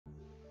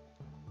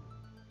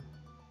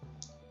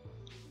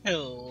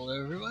Hello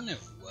everyone and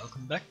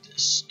welcome back to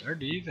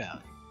Stardew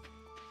Valley.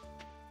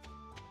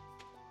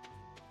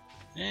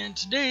 And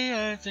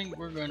today I think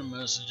we're going to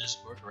mostly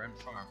just work around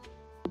the farm.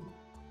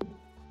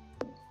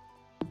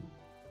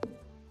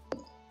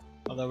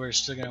 Although we're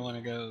still going to want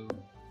to go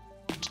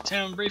to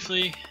town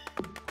briefly.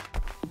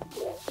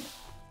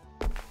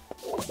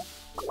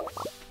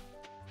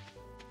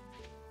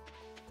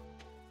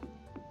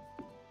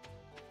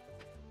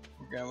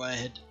 We're going to want to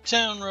head to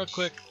town real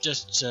quick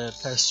just to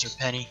pester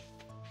Penny.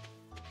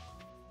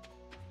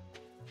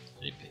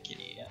 Did he pick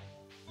it up?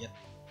 Yep.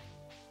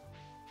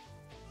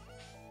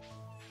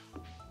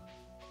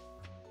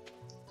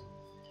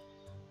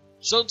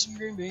 Sold some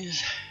green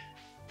beans.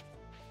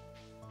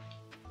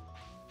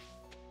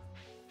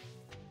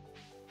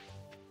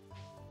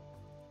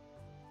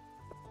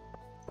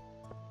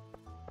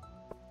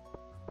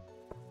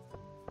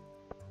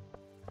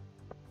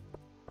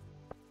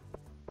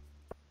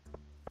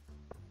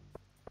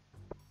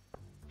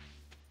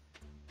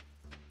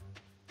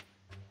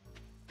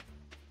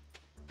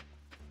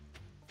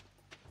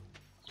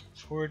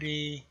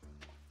 $40.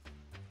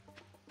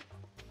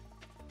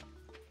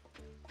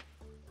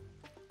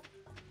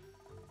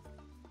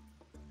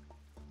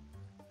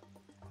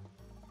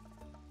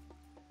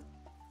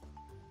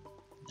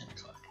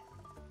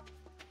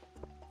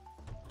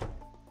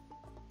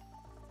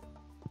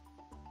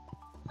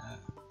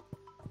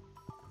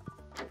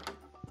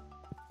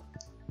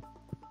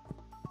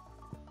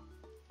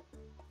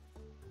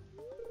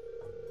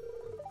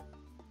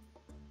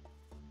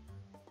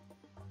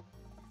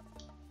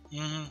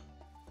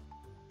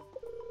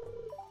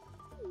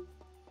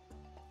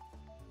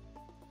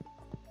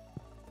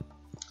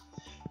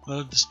 A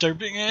little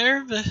disturbing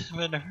air, but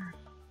whatever.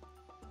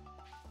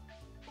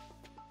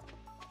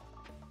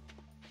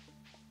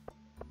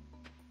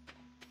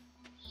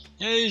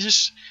 Yeah, he's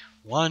just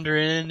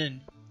wandering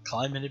and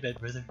climbing to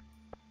bed with her.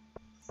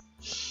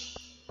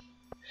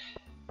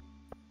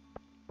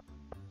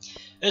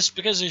 It's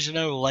because there's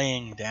no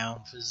laying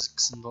down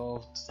physics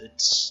involved.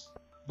 It's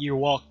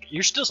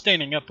you're still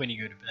standing up when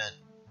you go to bed.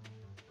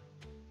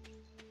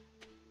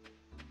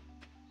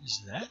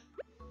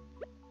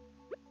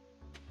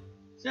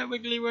 Is that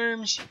wiggly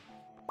worms?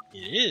 It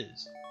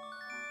is.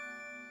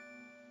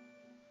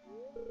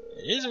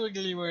 It is a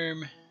wiggly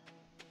worm.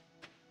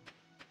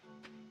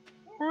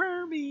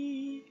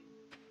 Wormy.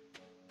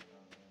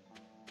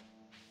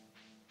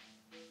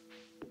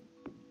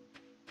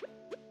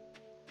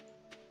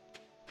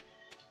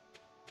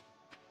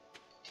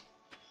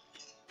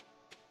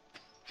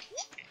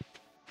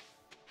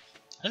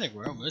 I think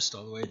we're almost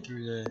all the way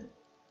through the...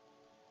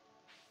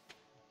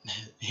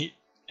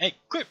 Hey,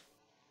 quit!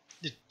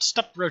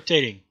 Stop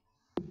rotating.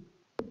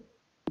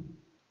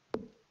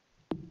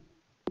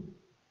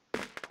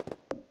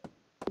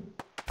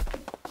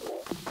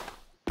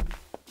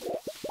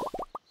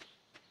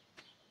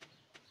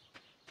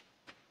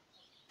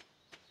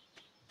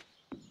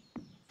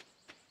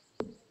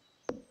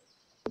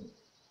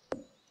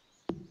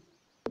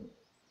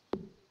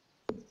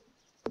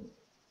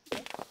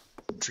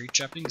 Tree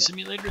Chopping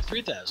Simulator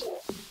 3000.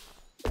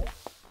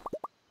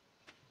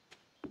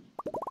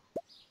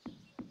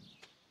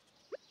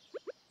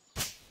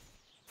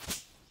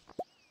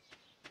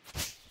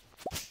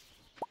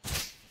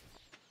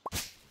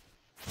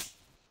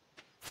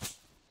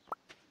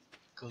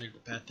 Clear the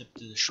path up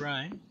to the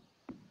shrine.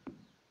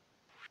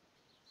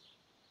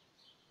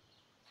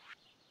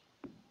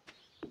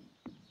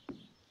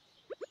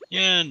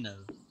 Yeah, no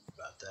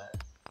about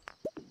that.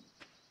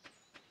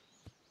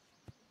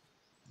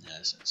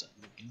 That's not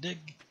something we can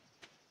dig.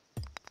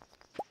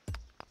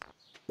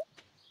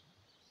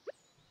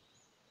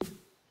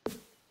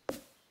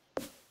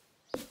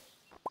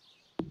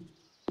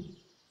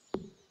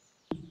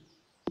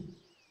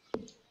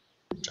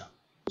 Chop.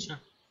 Sure.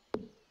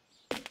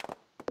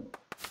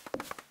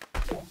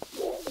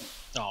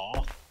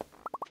 Aw.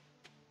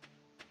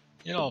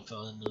 It all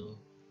fell into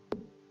the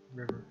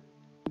river.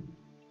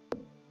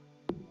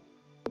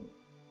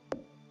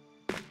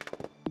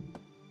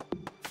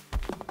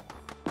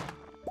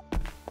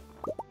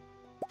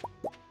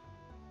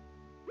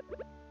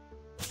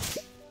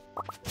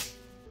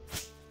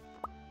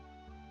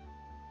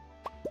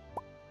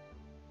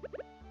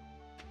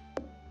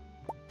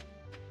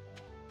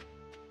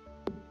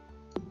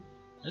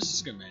 This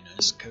is gonna be a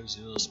nice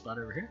cozy little spot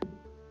over here.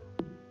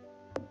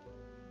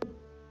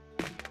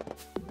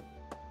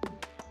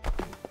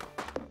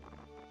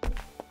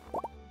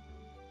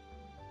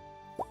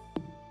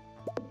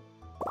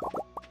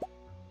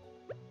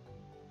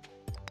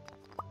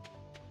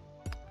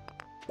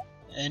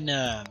 And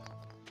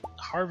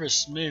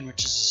Harvest Moon,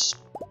 which is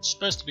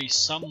supposed to be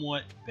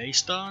somewhat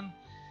based on,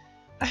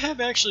 I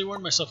have actually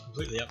worn myself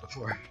completely out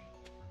before.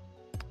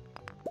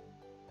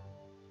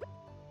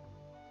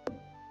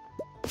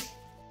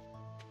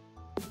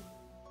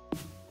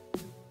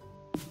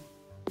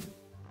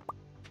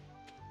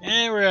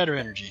 And we're out of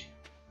energy.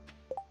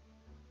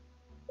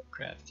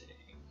 Crafting.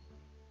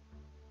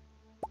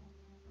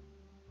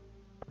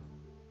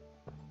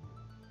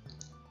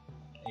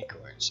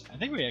 Acorns. I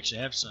think we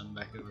actually have some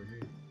back over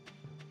here.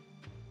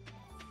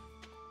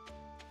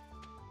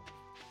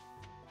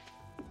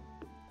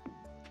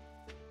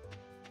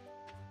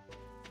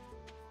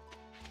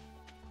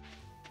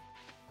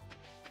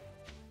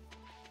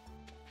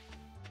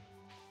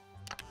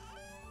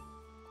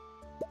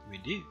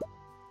 do.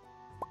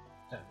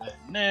 Have that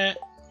and that.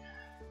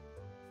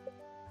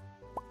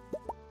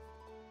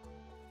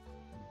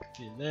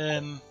 Do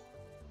them.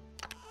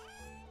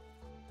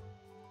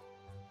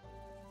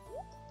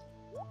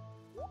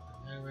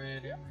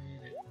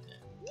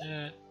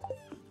 That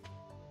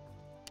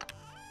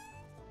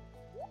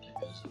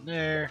goes in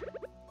there.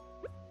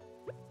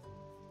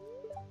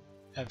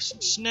 Have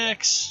some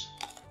snacks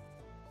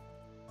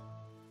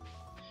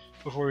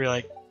before we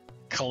like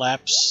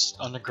collapse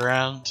on the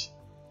ground.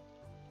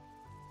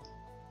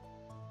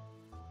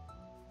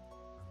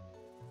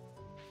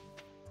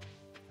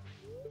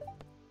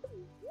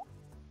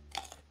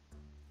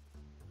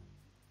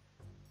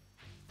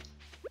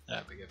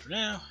 That'll be good for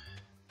now,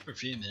 for a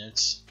few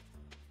minutes.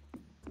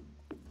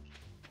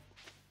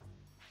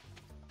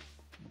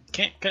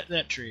 Can't cut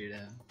that tree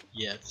down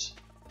yet.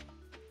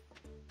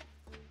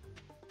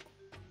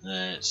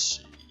 Let's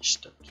see,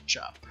 stuff to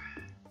chop.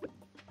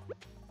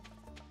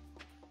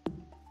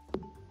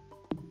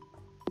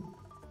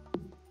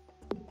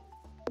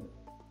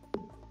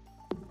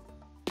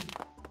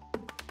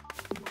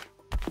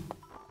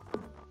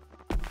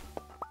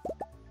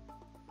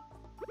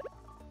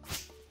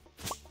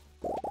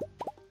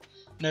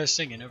 And I was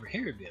thinking over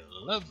here would be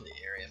a lovely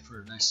area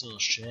for a nice little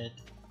shed.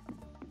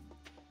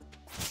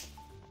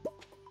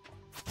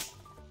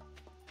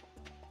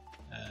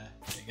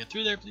 Can I get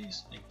through there,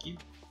 please? Thank you.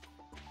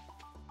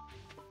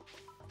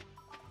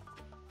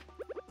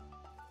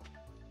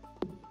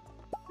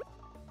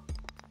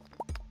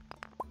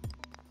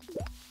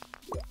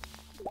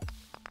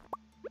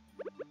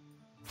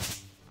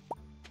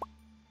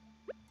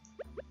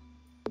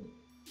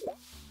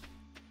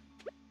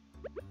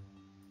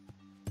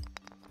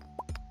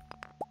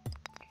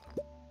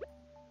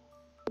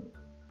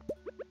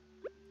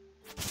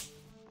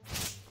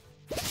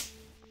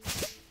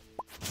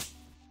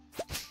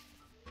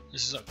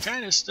 This is all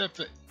kind of stuff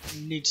that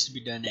needs to be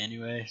done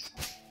anyway.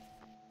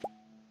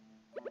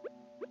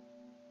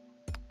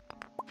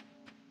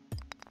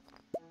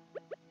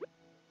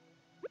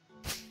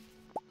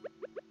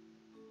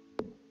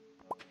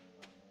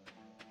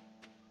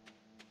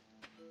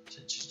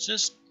 It's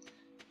just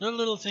the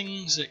little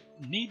things that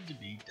need to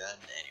be done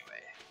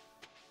anyway.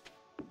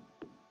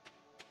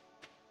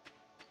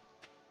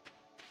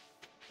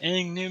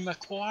 Anything new,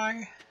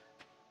 McQuarrie?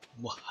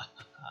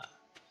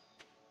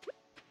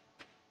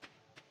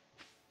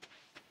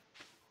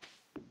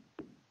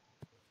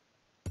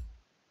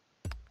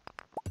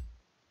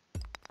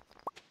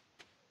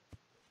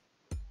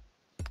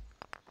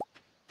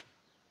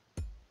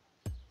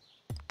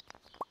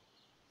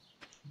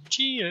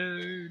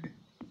 Geode.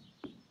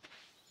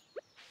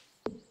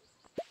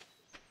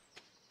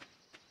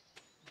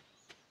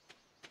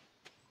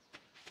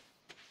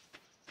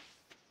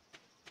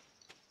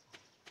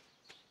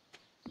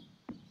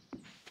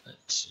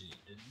 Let's see,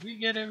 did we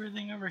get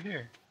everything over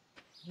here?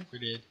 I think we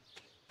did.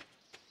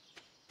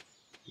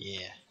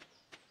 Yeah.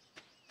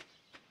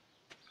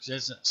 Because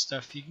that's not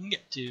stuff you can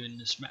get to in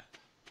this map.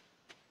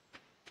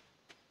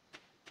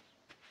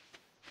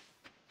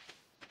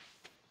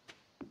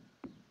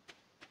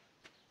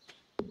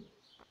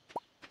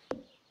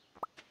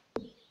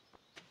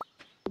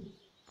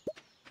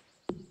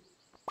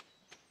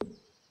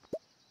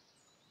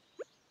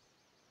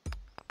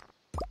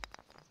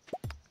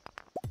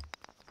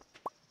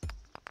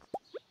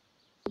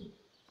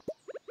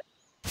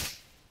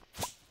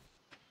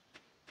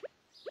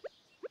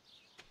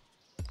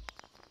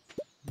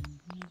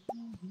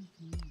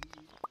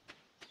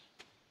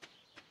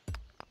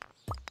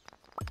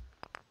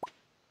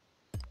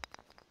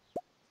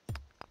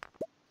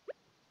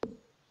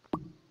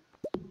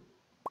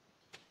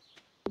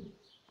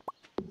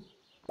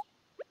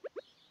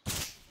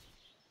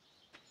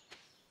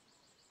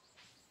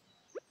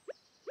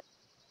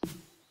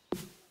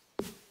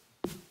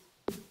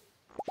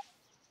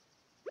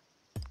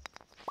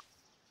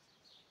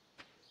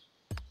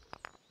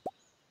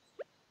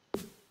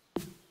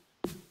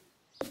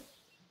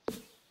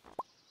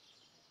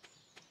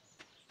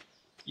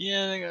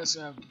 Yeah, I think that's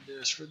gonna have to do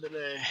this for the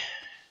day.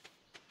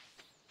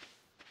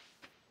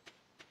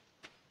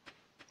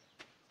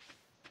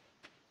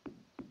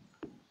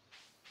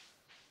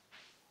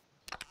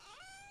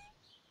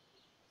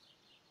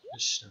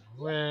 This stuff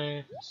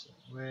away, this stuff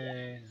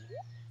away.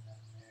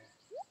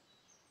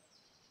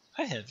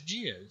 I have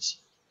geodes.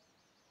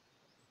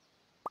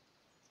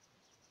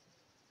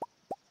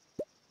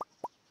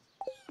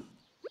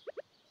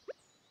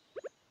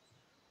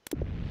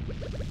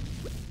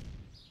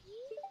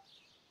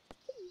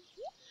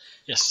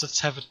 Yes, let's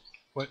have it,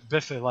 what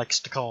Biffy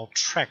likes to call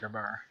tracker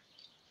bar.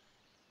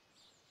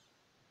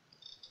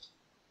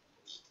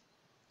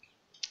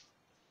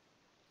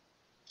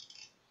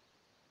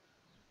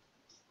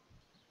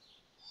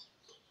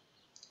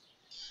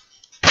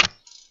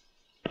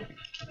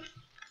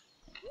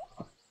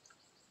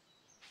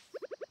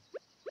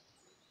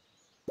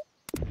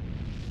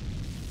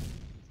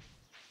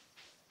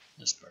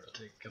 This part will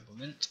take a couple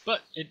minutes, but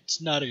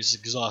it's not as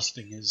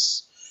exhausting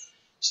as,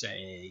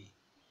 say,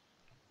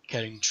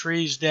 cutting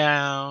trees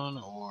down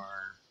or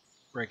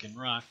breaking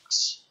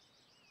rocks.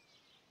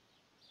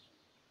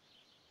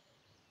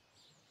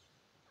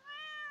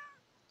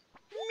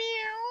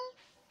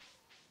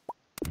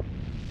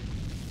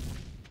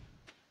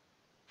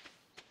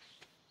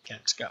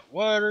 Cat's got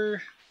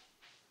water.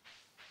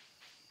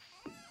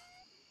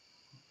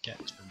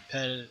 Cat's been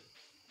petted.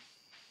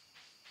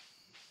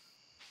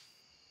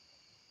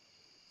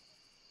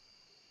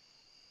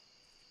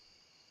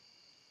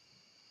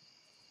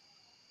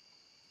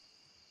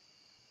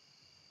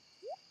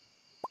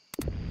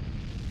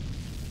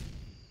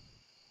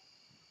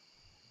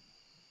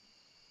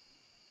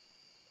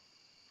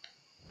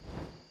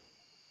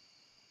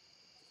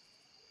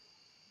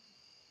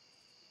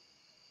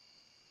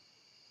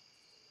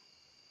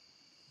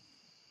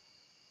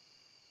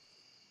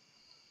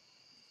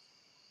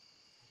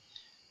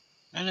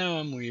 I know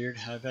I'm weird.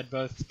 I've had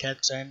both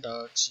cats and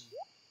dogs.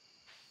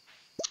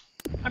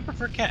 I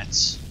prefer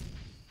cats.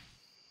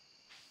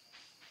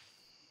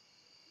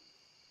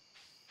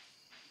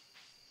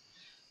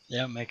 They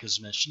don't make as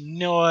much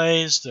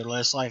noise. They're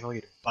less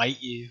likely to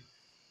bite you.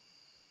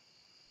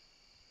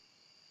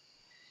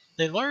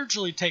 They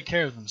largely take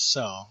care of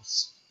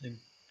themselves. They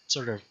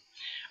sort of,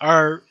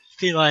 our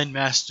feline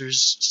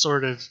masters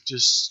sort of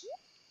just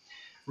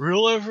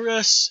rule over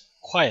us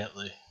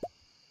quietly.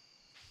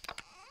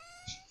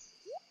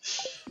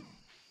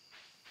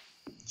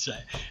 So,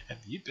 have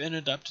you been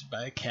adopted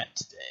by a cat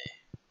today?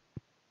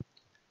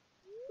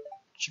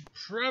 Should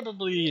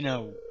probably,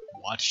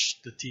 watch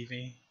the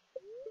TV.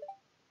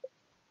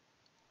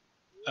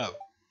 Oh.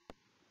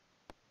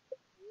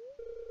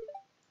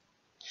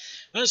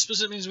 Well, I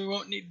suppose it means we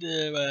won't need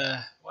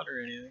to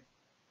water anything.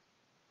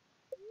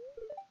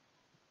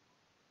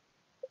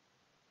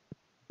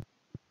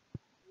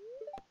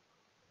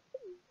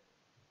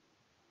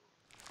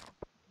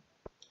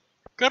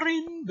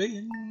 Green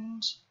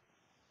beans.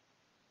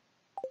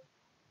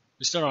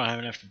 We still don't have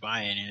enough to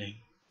buy anything.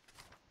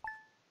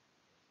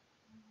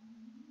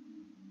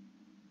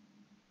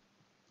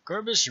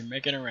 Corbus, you're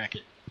making a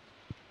racket.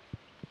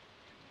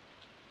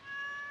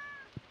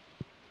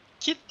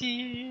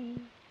 Kitty.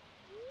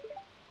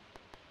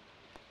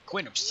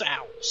 Queen of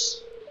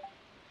Sows.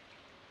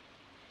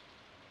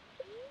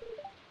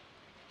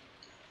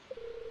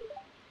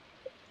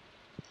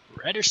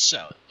 Radish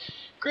salad.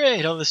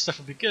 Great, all this stuff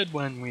will be good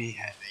when we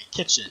have a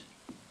kitchen.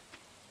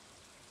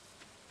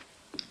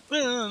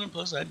 Well, and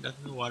plus I had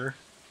nothing to water.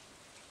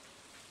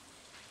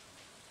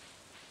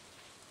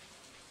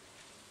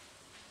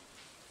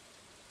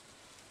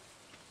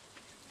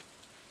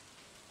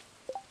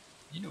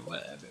 You know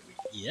what? I bet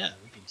we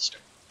can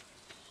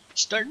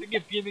start the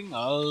gift giving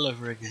all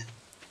over again.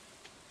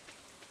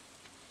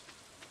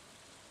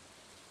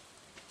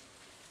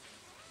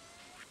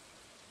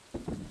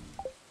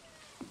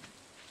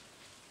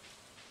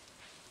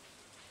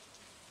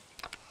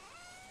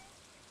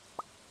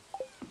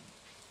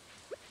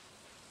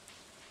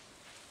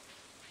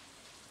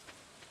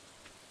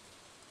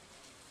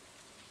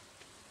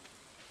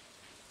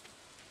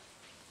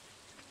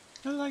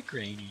 I like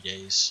rainy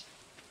days.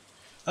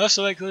 I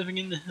also like living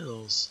in the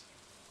hills.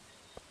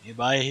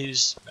 Anybody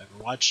who's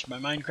ever watched my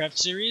Minecraft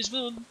series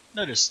will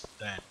notice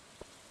that.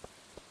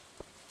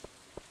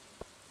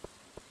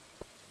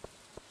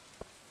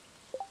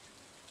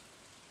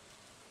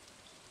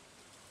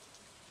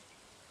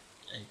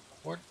 A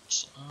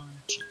quartz on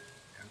a tree.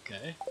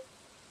 Okay.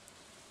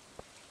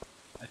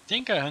 I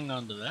think I hung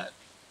on to that.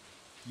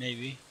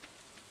 Maybe.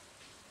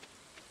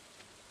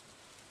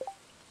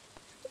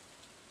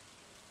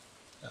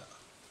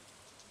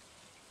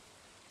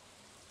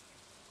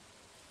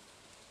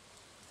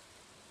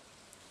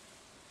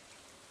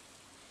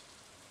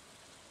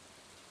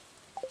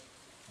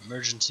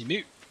 Emergency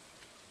mute.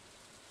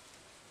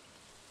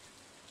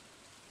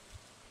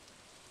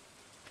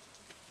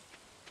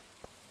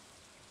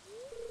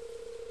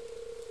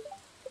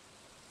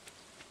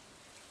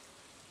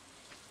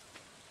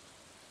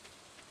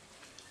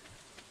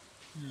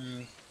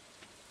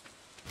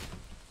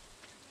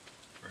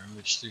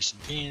 Rummage through some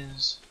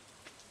cans.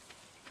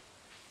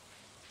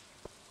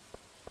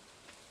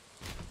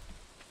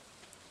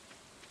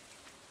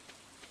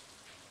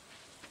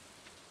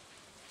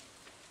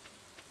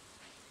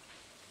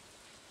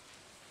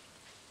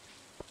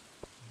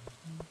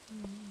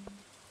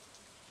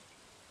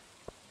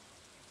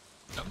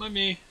 Don't mind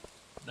me.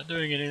 Not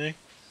doing anything.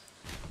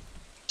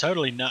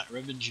 Totally not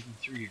rummaging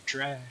through your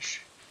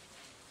trash.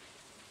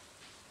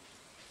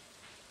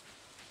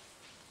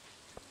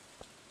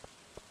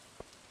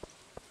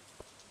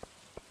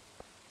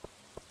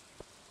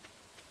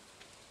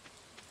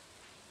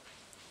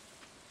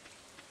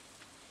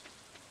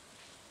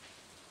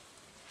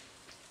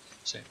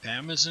 St.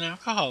 Pam is an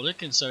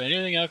alcoholic, and so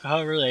anything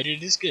alcohol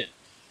related is good.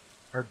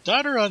 Her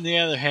daughter, on the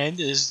other hand,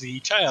 is the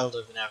child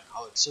of an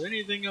alcoholic, so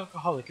anything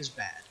alcoholic is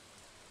bad.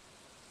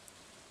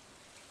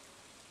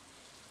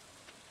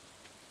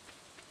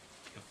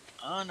 Come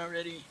on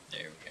already.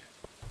 There we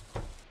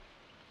go.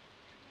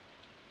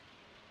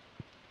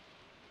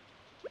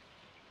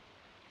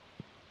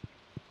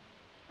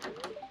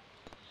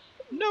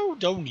 No,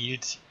 don't eat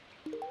it.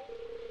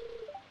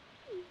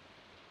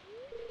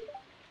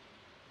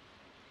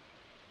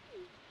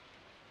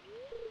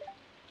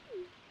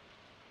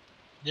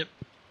 Yep.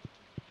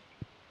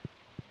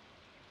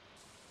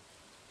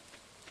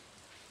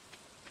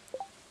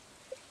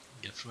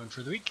 first one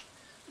for the week.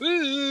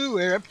 Woo!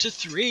 We're up to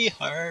 3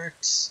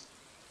 hearts.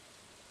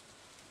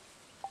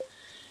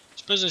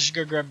 Suppose I should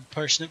go grab a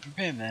parsnip from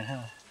Pam then,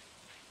 huh?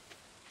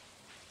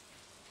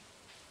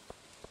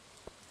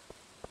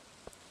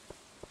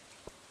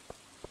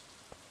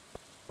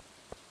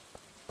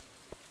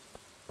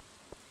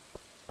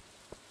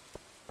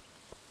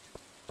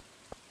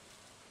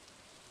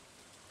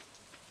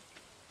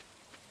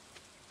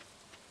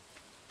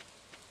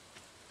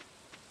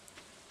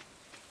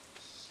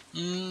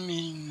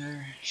 Meaning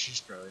there.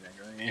 She's probably not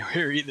going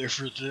anywhere either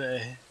for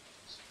today.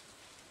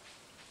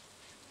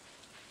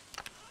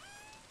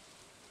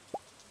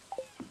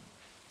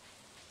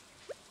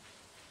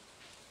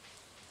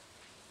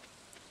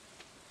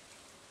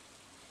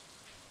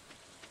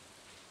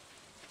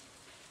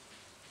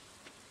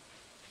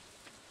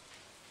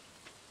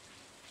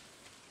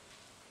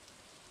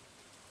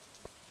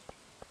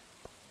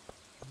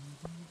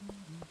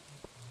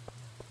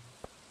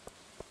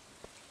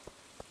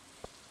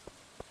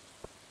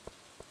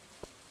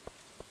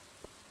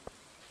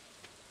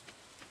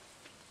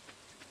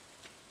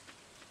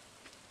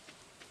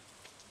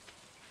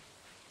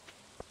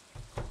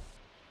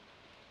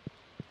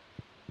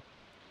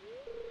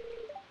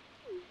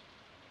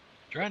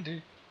 Trying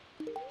to.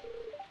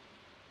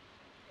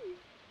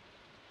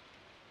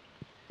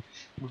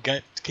 We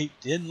got to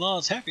keep the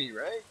in-laws happy,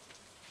 right?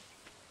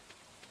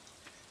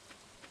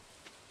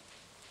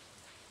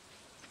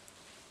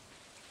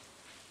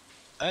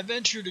 I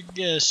venture to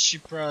guess she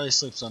probably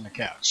sleeps on the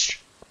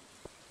couch.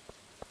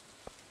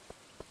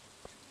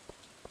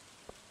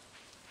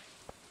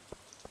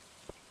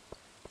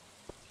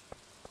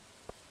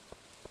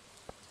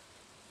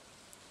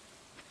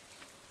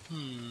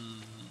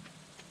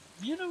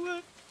 You know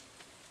what?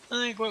 I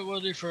think what we'll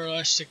do for our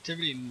last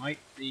activity might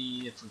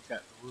be, if we've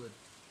got the wood,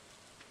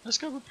 let's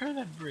go repair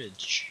that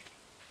bridge.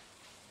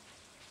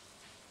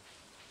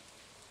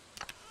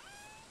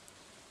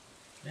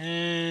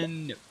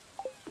 And no.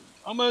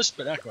 Almost,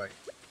 but not quite.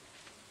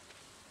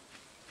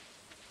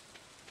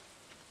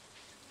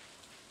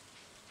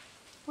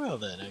 Well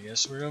then, I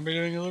guess we're gonna be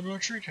doing a little more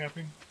tree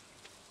chopping.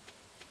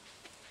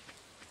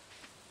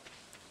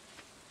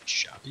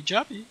 Choppy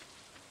choppy.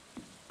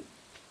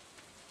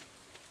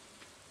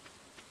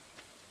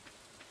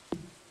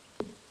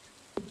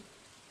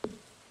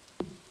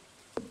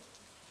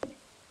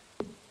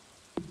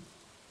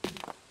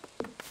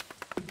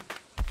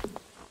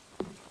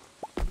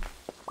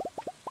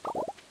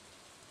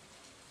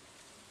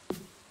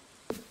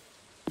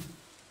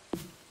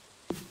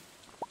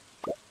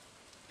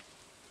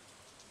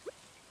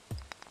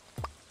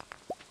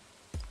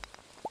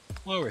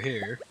 While we're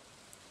here,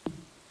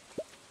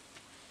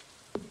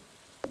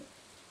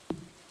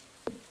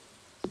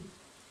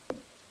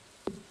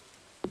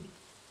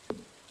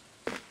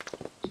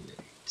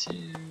 two.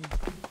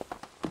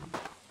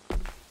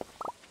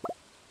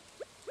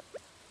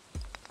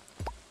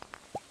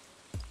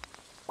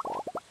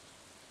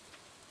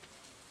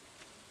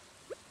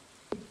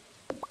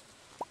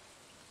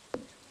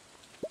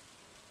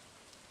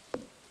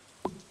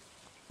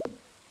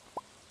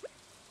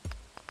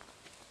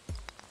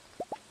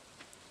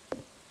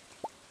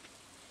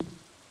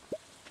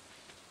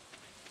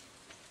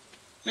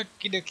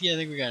 Okie dokie, I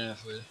think we got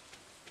enough wood.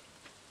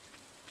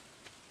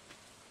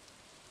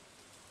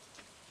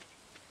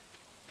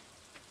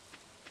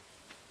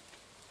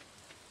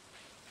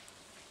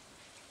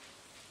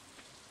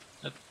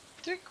 I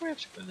think we have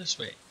to go this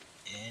way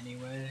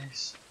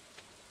anyways.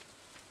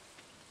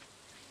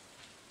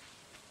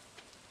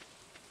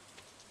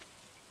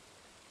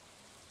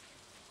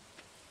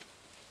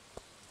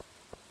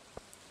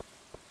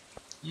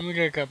 And we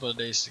got a couple of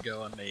days to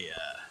go on the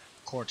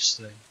quartz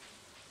thing.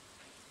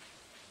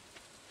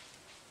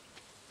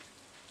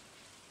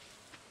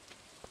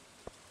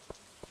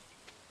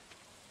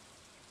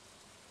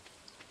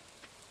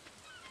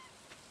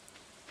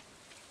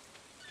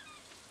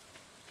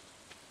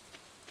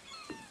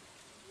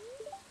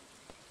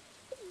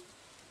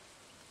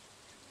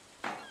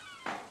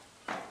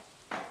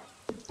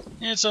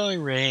 And it's only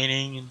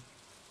raining and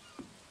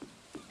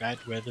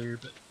bad weather,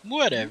 but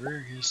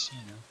whatever, because, you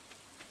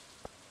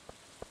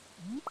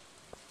know.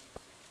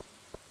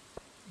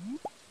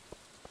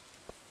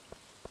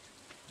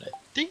 But I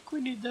think we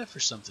need that for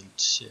something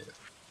too.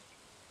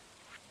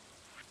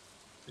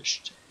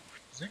 Fish tank.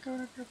 Is that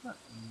going up your front?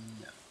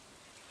 No.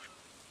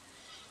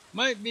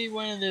 Might be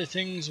one of the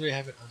things we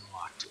haven't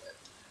unlocked yet.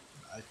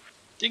 I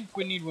think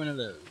we need one of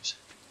those.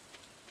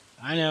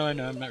 I know, I'm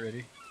not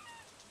ready.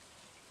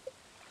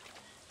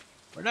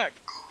 We're not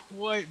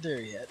quite there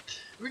yet.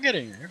 We're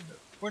getting there, but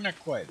we're not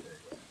quite there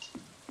yet.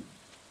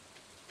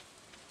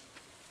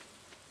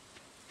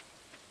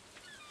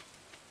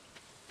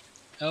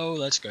 Oh,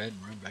 let's go ahead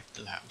and run back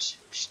to the house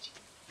first.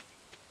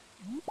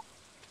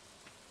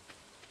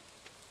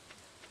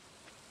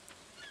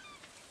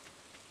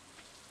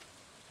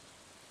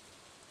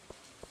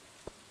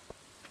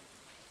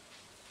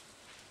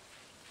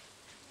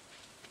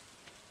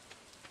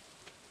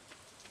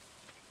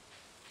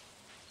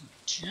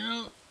 I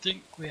don't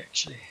think we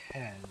actually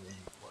have any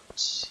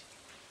quartz.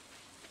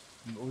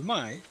 We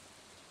might.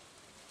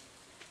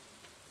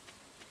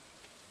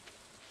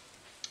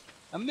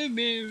 A moo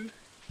moo.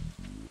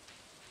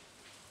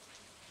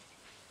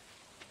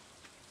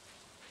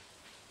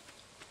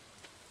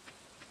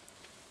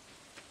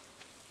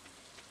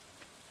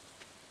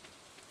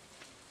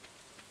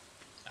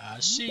 I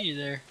see you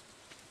there.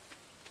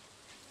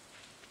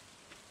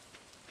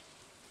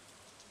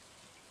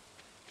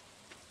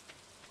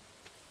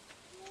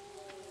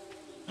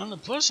 On the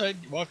plus side,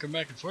 walking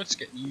back and forth is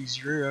getting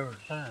easier over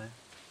time.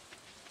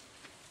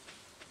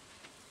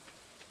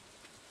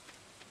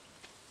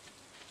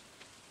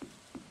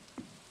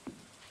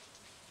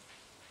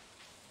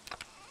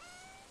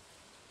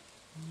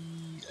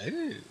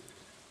 Oh.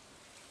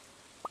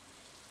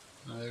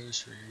 Those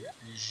for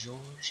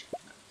George.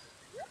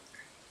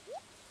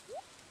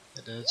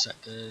 That does,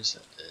 that does,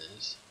 that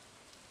does.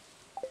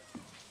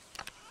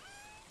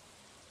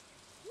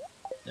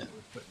 That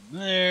we put in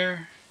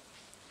there.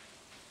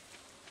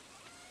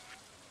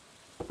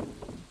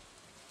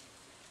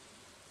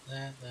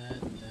 That.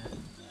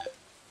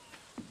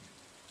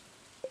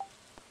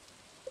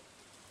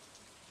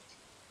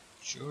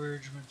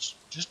 George wants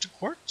just a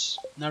quartz?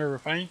 Not a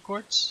refined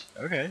quartz?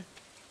 Okay.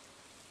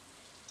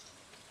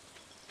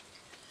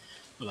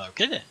 Well,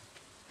 okay then.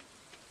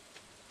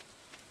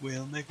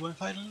 We'll make one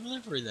final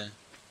delivery then.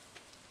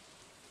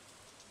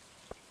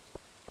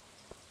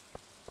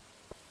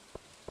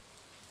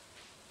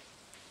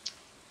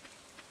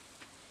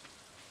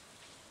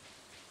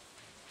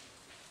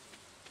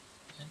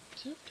 I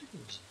don't think it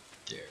was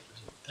there.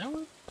 Was it that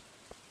one?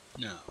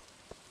 No.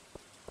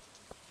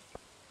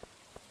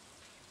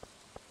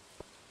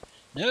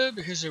 No,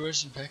 because there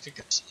was in fact a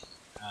cutscene.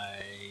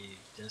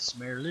 That's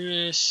Mayor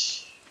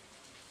Lewis.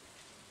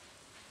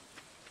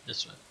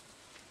 This one.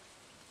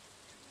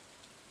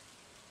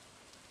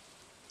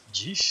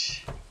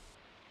 Jeez.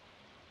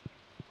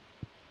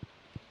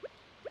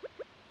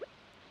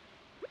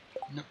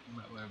 Nope,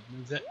 might want to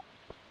move that.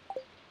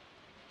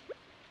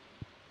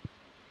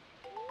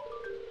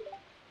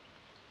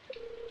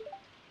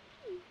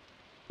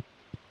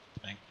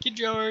 Thank you,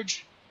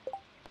 George.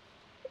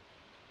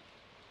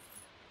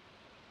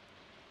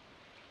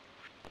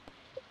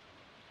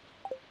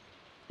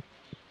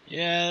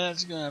 Yeah,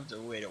 that's gonna have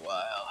to wait a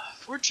while.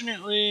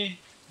 Fortunately,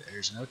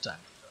 there's no time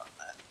limit on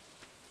that.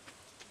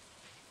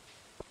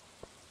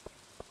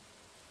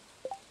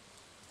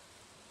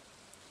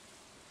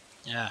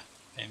 Yeah,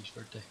 Pam's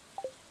birthday.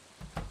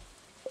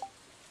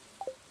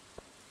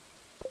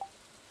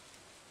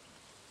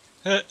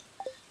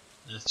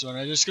 That's one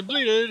I just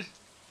completed.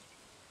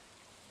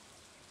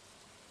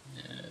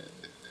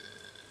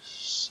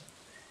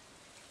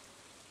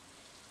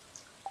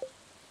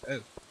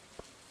 Oh,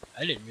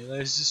 I didn't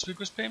realize this week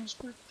was Pam's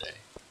birthday.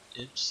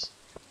 Oops.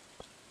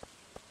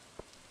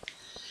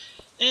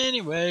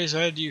 Anyways,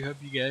 I do hope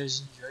you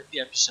guys enjoyed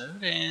the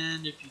episode,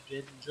 and if you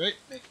did enjoy it,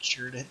 make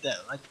sure to hit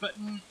that like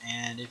button,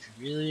 and if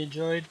you really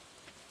enjoyed,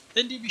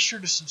 then do be sure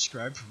to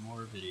subscribe for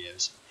more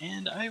videos,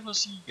 and I will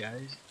see you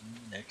guys in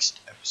the next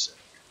episode.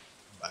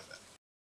 Bye bye.